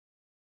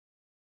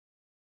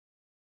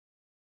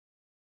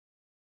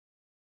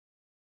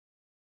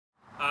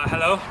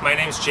Hello, my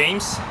name is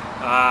James.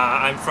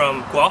 I'm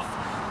from Guelph.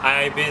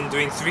 I've been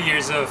doing 3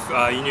 years of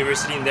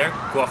university in there,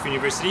 Guelph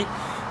University.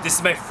 This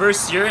is my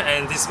first year,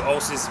 and this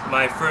also is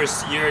my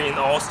first year in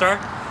All-Star.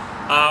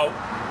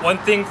 One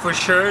thing for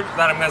sure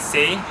that I'm gonna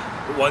say,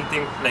 one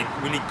thing like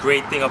really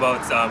great thing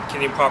about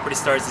Canadian Property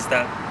Stars is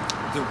that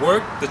the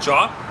work, the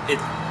job, it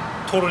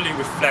totally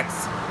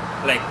reflects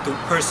like the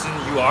person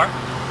you are.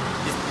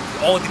 It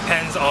all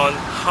depends on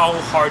how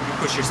hard you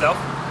push yourself.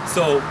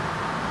 So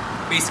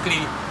basically,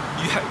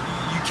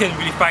 you can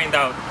really find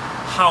out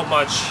how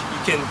much you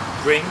can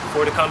bring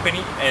for the company,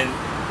 and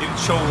it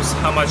shows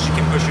how much you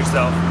can push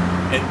yourself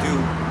and do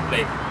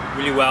like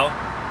really well,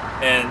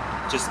 and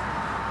just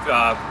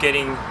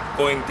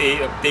going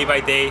day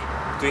by day,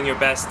 doing your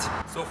best.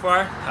 So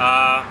far,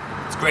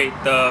 it's great.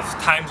 The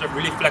times are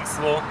really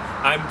flexible.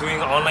 I'm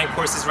doing online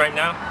courses right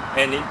now,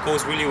 and it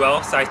goes really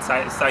well side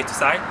to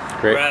side.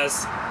 Great.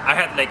 Whereas I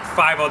had like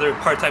 5 other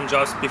part-time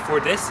jobs before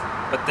this,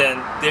 but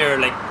then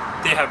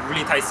they have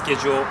really tight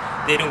schedule.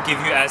 They don't give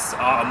you as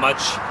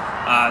much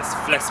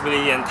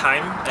flexibility and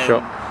time and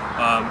sure.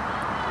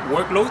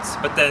 Workloads.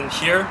 But then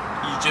here,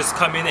 you just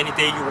come in any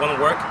day you want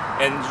to work,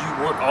 and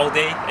you work all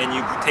day, and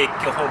you take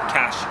home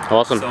cash.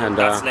 Awesome. So and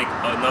that's like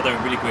another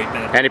really great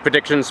benefit. Any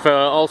predictions for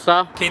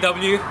All-Star?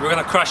 KW, we're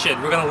gonna crush it.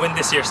 We're gonna win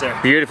this year, sir.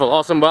 Beautiful.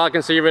 Awesome. Well, I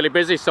can see you're really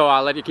busy, so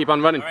I'll let you keep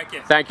on running. All right,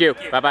 kid. Thank you.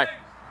 Thank you. Bye-bye.